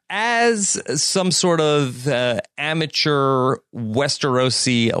 as some sort of amateur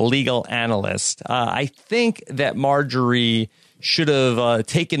Westerosi legal analyst, I think that Marjorie should have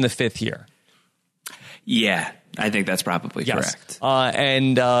taken the fifth here. Yeah, I think that's probably correct.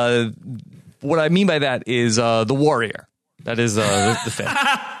 And what I mean by that is the warrior. That is the fifth.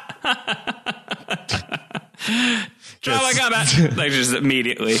 Drama combat. Just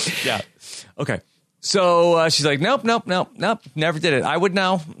immediately. Yeah. Okay. So she's like, nope, never did it. I would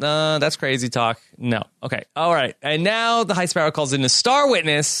know. That's crazy talk. No. Okay. All right. And now the High Sparrow calls in a star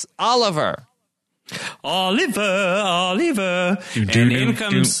witness, Oliver. And in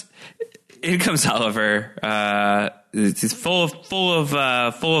comes Oliver. He's full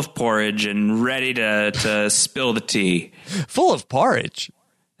of porridge and ready to spill the tea. Full of porridge?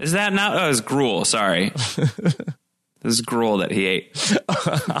 Is that not? Oh, it's gruel. Sorry. This is gruel that he ate.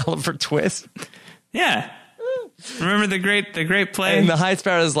 Oliver Twist. Yeah. Remember the great play? And the High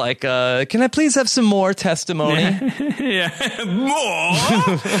Sparrow is like, can I please have some more testimony? Yeah. More?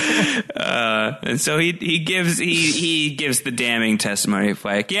 And so he gives the damning testimony of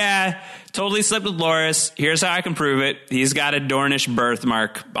totally slept with Loras. Here's how I can prove it. He's got a Dornish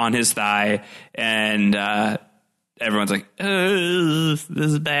birthmark on his thigh. And everyone's like, this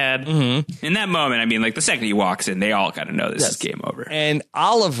is bad. Mm-hmm. In that moment, the second he walks in, they all kind of know this is game over. And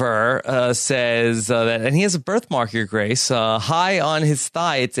Oliver says that, and he has a birthmark, Your Grace, high on his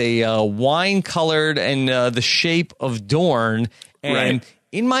thigh. It's a wine-colored and the shape of Dorne. And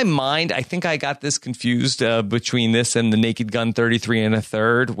in my mind, I think I got this confused between this and the Naked Gun 33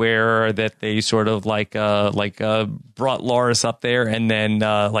 1/3, where that they sort of like brought Loris up there and then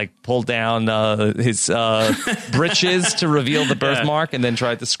like pulled down his britches to reveal the birthmark and then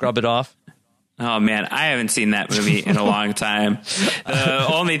tried to scrub it off. Oh, man, I haven't seen that movie in a long time. The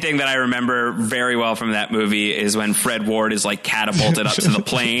only thing that I remember very well from that movie is when Fred Ward is like catapulted up to the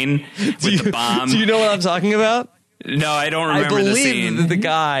plane with the bomb. Do you know what I'm talking about? No, I don't remember the scene. I believe that the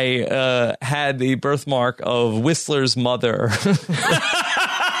guy had the birthmark of Whistler's mother.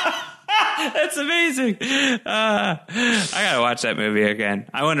 That's amazing. I gotta watch that movie again.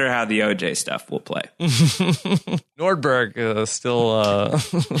 I wonder how the OJ stuff will play. Nordberg still.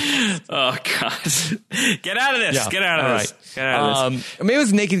 Oh God! Get out of this! Yeah. Get out of this! Right. Get out of this! Maybe it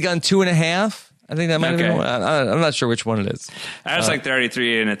was Naked Gun 2.5. I think that might have been one. I'm not sure which one it is. I was like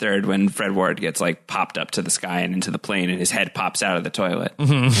 33 1/3 when Fred Ward gets like popped up to the sky and into the plane, and his head pops out of the toilet,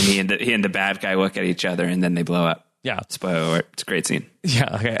 and he and the bad guy look at each other, and then they blow up. Yeah. Spoiler alert. It's a great scene.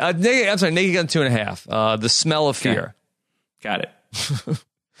 Yeah. Okay. I'm sorry. Naked Gun 2.5. The Smell of Fear. Okay. Got it.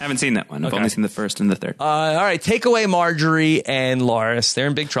 Haven't seen that one. I've only seen the first and the third. All right. Take away Marjorie and Loris. They're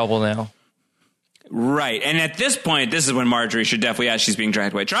in big trouble now. Right. And at this point, this is when Marjorie should definitely, as she's being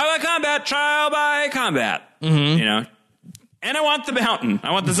dragged away, trial by combat. Mm-hmm. You know? And I want the mountain.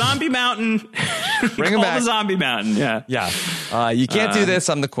 I want the zombie mountain. Bring him back. The zombie mountain. Yeah. Yeah. You can't do this.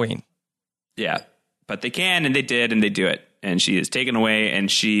 I'm the queen. Yeah. But they can, and they did, and they do it. And she is taken away, and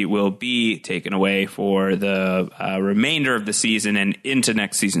she will be taken away for the remainder of the season, and into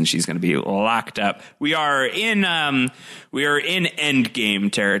next season, she's going to be locked up. We are in endgame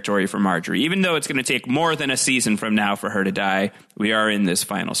territory for Marjorie. Even though it's going to take more than a season from now for her to die, we are in this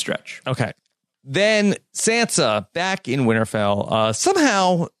final stretch. Okay. Then Sansa back in Winterfell.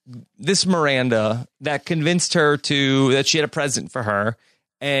 Somehow, this Miranda that convinced her that she had a present for her.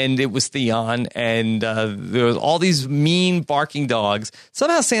 And it was Theon, and there was all these mean barking dogs.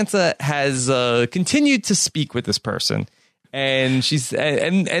 Somehow Sansa has continued to speak with this person, and she's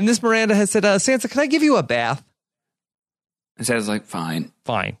and this Miranda has said, "Sansa, can I give you a bath?" And Sansa's like, "Fine,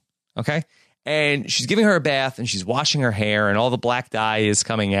 okay." And she's giving her a bath, and she's washing her hair, and all the black dye is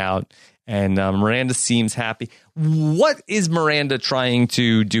coming out, and Miranda seems happy. What is Miranda trying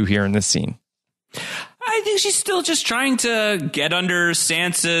to do here in this scene? I think she's still just trying to get under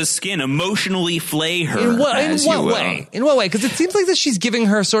Sansa's skin, emotionally flay her. In what way? In what way? Because it seems like that she's giving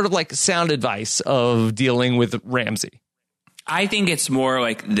her sort of like sound advice of dealing with Ramsay. I think it's more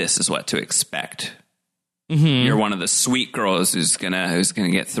like this is what to expect. Mm-hmm. You're one of the sweet girls who's gonna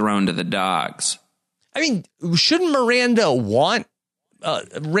get thrown to the dogs. I mean, shouldn't Miranda want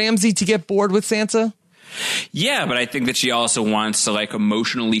Ramsay to get bored with Sansa? Yeah, but I think that she also wants to like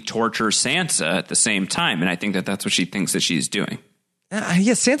emotionally torture Sansa at the same time, and I think that that's what she thinks that she's doing.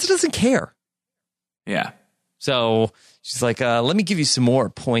 Yeah, Sansa doesn't care. Yeah. So she's like, let me give you some more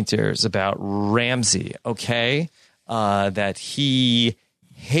pointers about Ramsay, okay? That he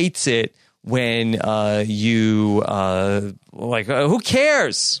hates it when you who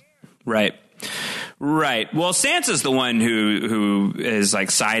cares? Right. Right. Well, Sansa's the one who is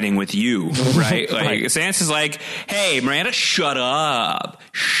like siding with you, right? Like right. Sansa's like, "Hey, Miranda, shut up.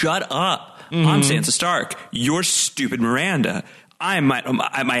 Mm-hmm. I'm Sansa Stark. You're stupid, Miranda. I'm at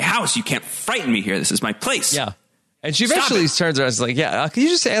my house. You can't frighten me here. This is my place." Yeah. And she eventually turns around and is like, "Yeah, can you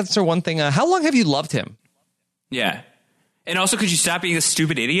just answer one thing? How long have you loved him?" Yeah. And also, could you stop being a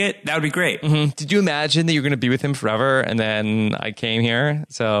stupid idiot? That would be great. Mm-hmm. Did you imagine that you're going to be with him forever? And then I came here,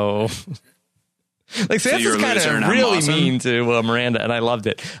 so. Like Sansa's kind of really awesome. Mean to Miranda, and I loved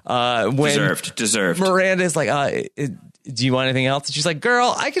it. When Deserved. Miranda is like, "Do you want anything else?" And she's like,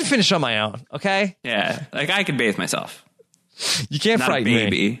 "Girl, I can finish on my own. Okay." Yeah, like I can bathe myself. You can't frighten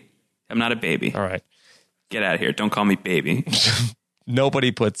me. I'm not a baby. All right, get out of here. Don't call me baby.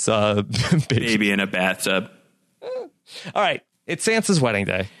 Nobody puts baby in a bathtub. All right, it's Sansa's wedding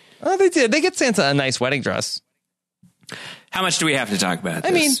day. Oh, they did. They get Sansa a nice wedding dress. How much do we have to talk about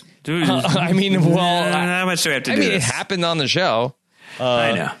this? I mean, how much do we have to do it happened on the show.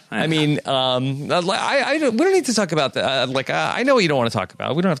 I know. We don't need to talk about that. I know what you don't want to talk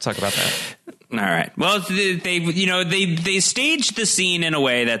about. We don't have to talk about that. All right. Well, they staged the scene in a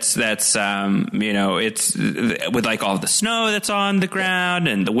way that's it's with like all the snow that's on the ground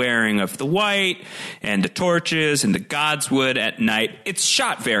and the wearing of the white and the torches and the godswood at night. It's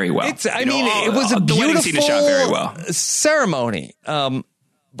shot very well. It was a beautiful shot very well. ceremony.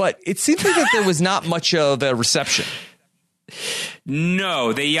 But it seems like that there was not much of a reception.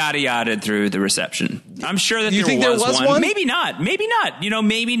 No, they yada through the reception. I'm sure that you think there was one. Maybe not. Maybe not.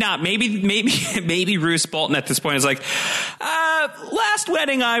 Maybe not. Maybe Roose Bolton at this point is like, last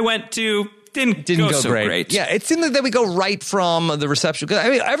wedding I went to didn't go so great. Yeah, it seems like that we go right from the reception. Because I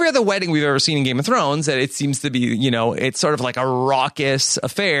mean, every other wedding we've ever seen in Game of Thrones, that it seems to be, it's sort of like a raucous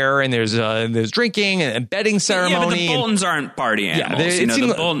affair, and there's drinking and a bedding ceremony. Yeah, but the Boltons aren't party animals. Yeah, it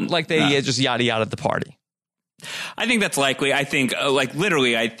seems like they just yada at the party. I think that's likely. I think,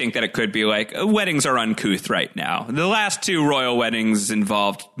 literally, I think that it could be like weddings are uncouth right now. The last 2 royal weddings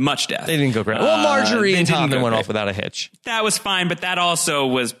involved much death. They didn't go great. Well, Marjorie and Tommen went off without a hitch. That was fine, but that also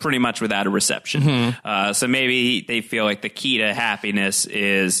was pretty much without a reception. Mm-hmm. So maybe they feel like the key to happiness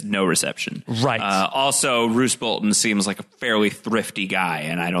is no reception. Right. Also, Roose Bolton seems like a fairly thrifty guy,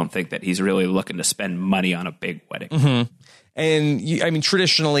 and I don't think that he's really looking to spend money on a big wedding. Mm-hmm. And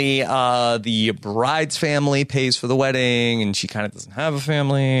traditionally, the bride's family pays for the wedding, and she kind of doesn't have a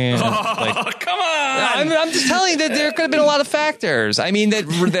family. Come on! I'm just telling you that there could have been a lot of factors. I mean, that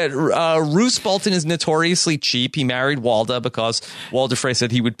Roose Bolton is notoriously cheap. He married Walda because Walder Frey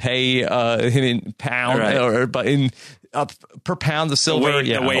said he would pay him in pound per pound of silver.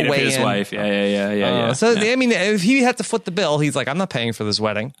 The weight of his wife. Yeah. So I mean, if he had to foot the bill, he's like, I'm not paying for this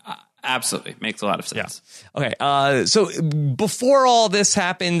wedding. Absolutely. Makes a lot of sense. Yeah. Okay. So before all this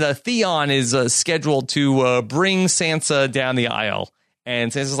happened, Theon is scheduled to bring Sansa down the aisle.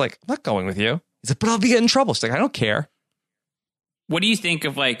 And Sansa's like, I'm not going with you. He's like, but I'll be in trouble. She's like, I don't care. What do you think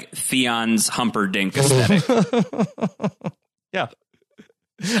of Theon's Humperdinck aesthetic? Yeah.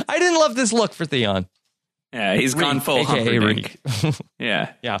 I didn't love this look for Theon. Yeah, he's gone full Humperdinck.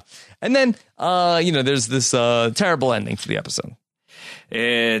 Yeah. Yeah. And then, there's this terrible ending to the episode.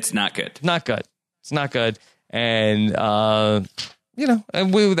 It's not good. It's not good. And, I don't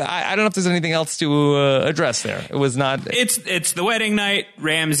know if there's anything else to address there. It was not. It's the wedding night.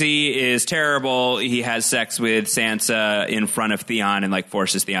 Ramsay is terrible. He has sex with Sansa in front of Theon and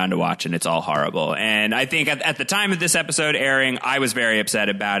forces Theon to watch, and it's all horrible. And I think at the time of this episode airing, I was very upset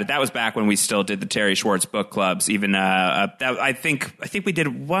about it. That was back when we still did the Terry Schwartz book clubs. Even I think we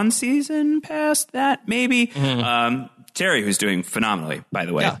did 1 season past that, maybe. Mm-hmm. Terry, who's doing phenomenally, by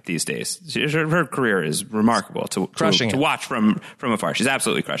the way, these days. Her career is remarkable to watch from afar. She's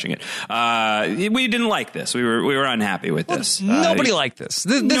absolutely crushing it. We didn't like this. We were unhappy with this. Nobody liked this.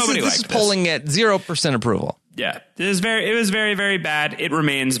 This is polling at 0% approval. Yeah, it was very, very bad. It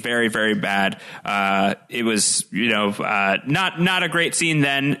remains very, very bad. It was, not a great scene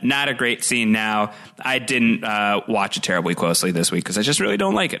then, not a great scene now. I didn't watch it terribly closely this week because I just really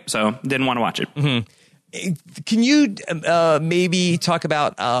don't like it. So didn't want to watch it. Mm-hmm. Can you maybe talk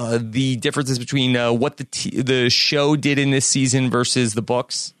about the differences between what the show did in this season versus the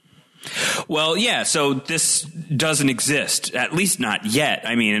books? Well, yeah, so this doesn't exist, at least not yet.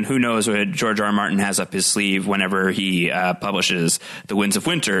 I mean, and who knows what George R. R. Martin has up his sleeve whenever he publishes The Winds of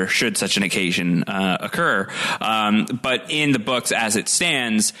Winter, should such an occasion occur. But in the books as it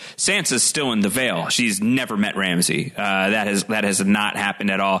stands, Sansa's still in the Vale. She's never met Ramsay. That has not happened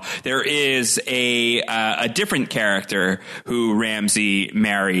at all. There is a different character who Ramsay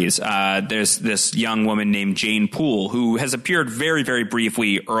marries. There's this young woman named Jane Poole who has appeared very, very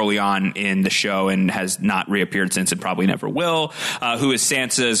briefly early on in the show and has not reappeared since and probably never will, who is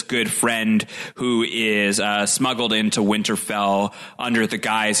Sansa's good friend, who is smuggled into Winterfell under the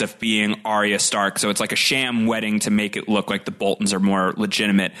guise of being Arya Stark. So it's like a sham wedding to make it look like the Boltons are more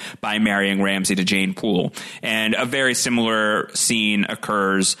legitimate by marrying Ramsay to Jane Poole. And a very similar scene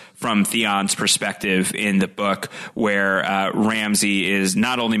occurs from Theon's perspective in the book, where Ramsay is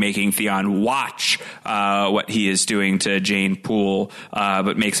not only making Theon watch what he is doing to Jane Poole,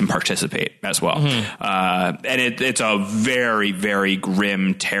 but makes him participate as well. Mm-hmm. And it's a very, very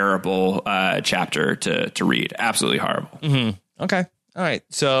grim, terrible chapter to read. Absolutely horrible. Mm-hmm. Okay. All right.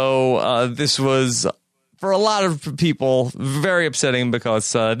 So this was, for a lot of people, very upsetting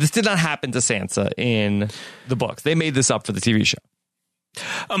because this did not happen to Sansa in the books. They made this up for the TV show.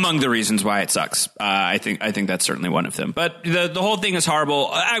 Among the reasons why it sucks. I think that's certainly one of them. But the whole thing is horrible.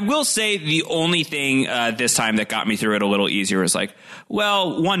 I will say the only thing this time that got me through it a little easier is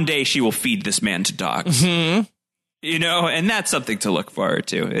well, one day she will feed this man to dogs. Mm-hmm. And that's something to look forward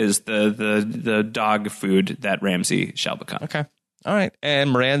to, is the dog food that Ramsay shall become. Okay. All right.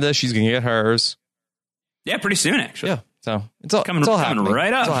 And Miranda, she's going to get hers. Yeah, pretty soon, actually. Yeah. So it's all coming happening.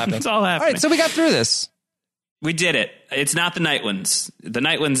 Right up. It's all happening. All right. So we got through this. We did it. It's not the Nightlands. The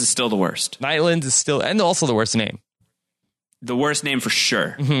Nightlands is still the worst. Nightlands is still, and also the worst name. The worst name for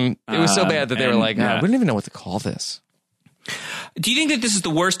sure. Mm-hmm. It was so bad that they were like, we don't even know what to call this. Do you think that this is the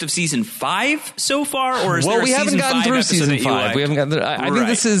worst of season 5 so far, or is there a we haven't gotten through season 5. We haven't gotten through. I think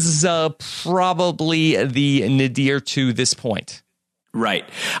this is probably the nadir to this point. Right.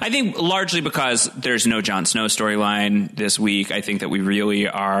 I think largely because there's no Jon Snow storyline this week. I think that we really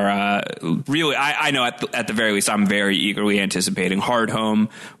are, I know at the very least, I'm very eagerly anticipating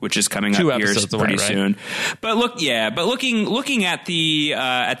Hardhome, which is coming up here pretty soon. But looking at the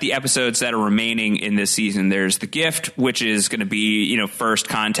episodes that are remaining in this season, there's The Gift, which is going to be, first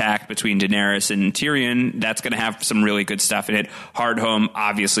contact between Daenerys and Tyrion. That's going to have some really good stuff in it. Hardhome,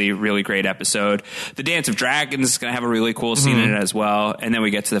 obviously, really great episode. The Dance of Dragons is going to have a really cool scene in it as well. And then we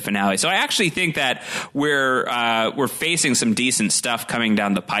get to the finale. So I actually think that we're facing some decent stuff coming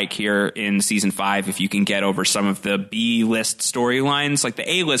down the pike here in season 5. If you can get over some of the B-list storylines, like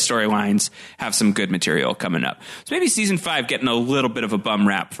the A-list storylines have some good material coming up. So maybe season 5 getting a little bit of a bum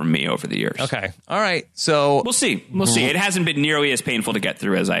rap from me over the years. Okay. All right. So we'll see. It hasn't been nearly as painful to get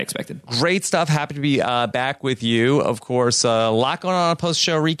through as I expected. Great stuff. Happy to be back with you. Of course, a lot going on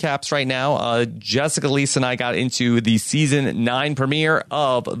post-show recaps right now. Jessica, Lisa, and I got into the season 9 premiere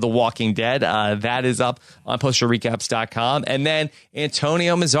of The Walking Dead. That is up on postshowrecaps.com. And then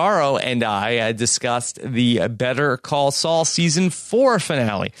Antonio Mazzaro and I discussed the Better Call Saul season 4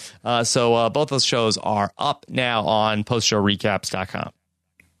 finale. So both those shows are up now on postshowrecaps.com.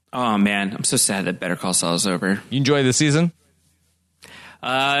 Oh, man. I'm so sad that Better Call Saul is over. You enjoy the season?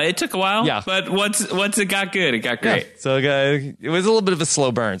 It took a while, but once it got good, it got great. Yeah. So it was a little bit of a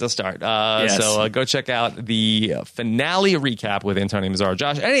slow burn to start. Yes. So go check out the finale recap with Antonio Mazzaro.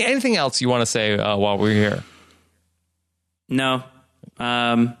 Josh, anything else you want to say while we're here? No.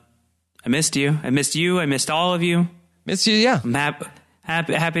 I missed you. I missed all of you. Missed you, yeah. I'm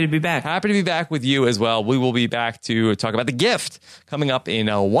happy to be back. Happy to be back with you as well. We will be back to talk about The Gift coming up in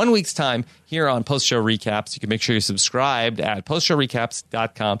 1 week's time here on Post Show Recaps. You can make sure you're subscribed at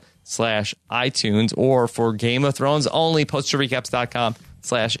postshowrecaps.com/iTunes, or for Game of Thrones only,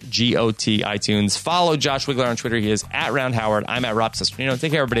 postshowrecaps.com/GOT iTunes. Follow Josh Wigler on Twitter. He is at Round Howard. I'm at Rob Cesternino.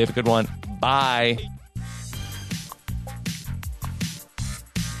 Take care, everybody. Have a good one. Bye.